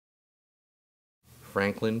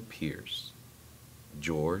Franklin Pierce,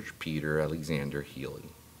 George Peter Alexander Healy.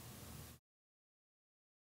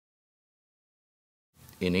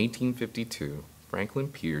 In 1852, Franklin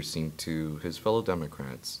Pierce seemed to his fellow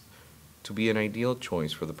Democrats to be an ideal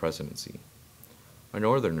choice for the presidency. A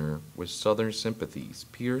Northerner with Southern sympathies,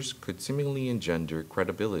 Pierce could seemingly engender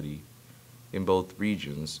credibility in both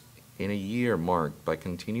regions in a year marked by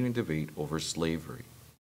continuing debate over slavery.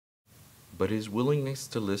 But his willingness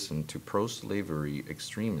to listen to pro-slavery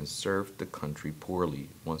extremists served the country poorly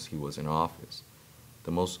once he was in office.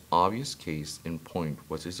 The most obvious case in point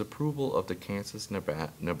was his approval of the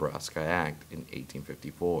Kansas-Nebraska Act in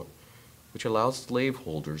 1854, which allowed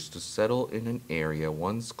slaveholders to settle in an area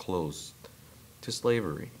once closed to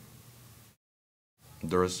slavery.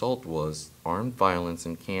 The result was armed violence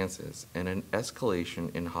in Kansas and an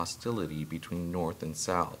escalation in hostility between North and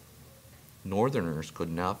South. Northerners could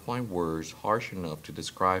not find words harsh enough to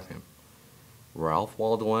describe him. Ralph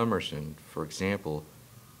Waldo Emerson, for example,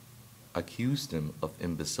 accused him of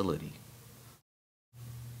imbecility.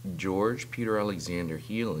 George Peter Alexander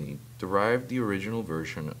Healy derived the original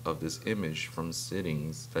version of this image from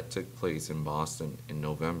sittings that took place in Boston in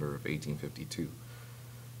November of 1852,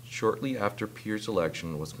 shortly after Pierce's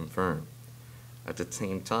election was confirmed. At the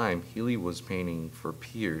same time, Healy was painting for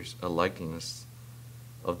Pierce a likeness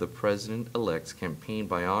of the president-elect's campaign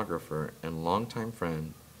biographer and longtime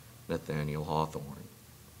friend Nathaniel Hawthorne.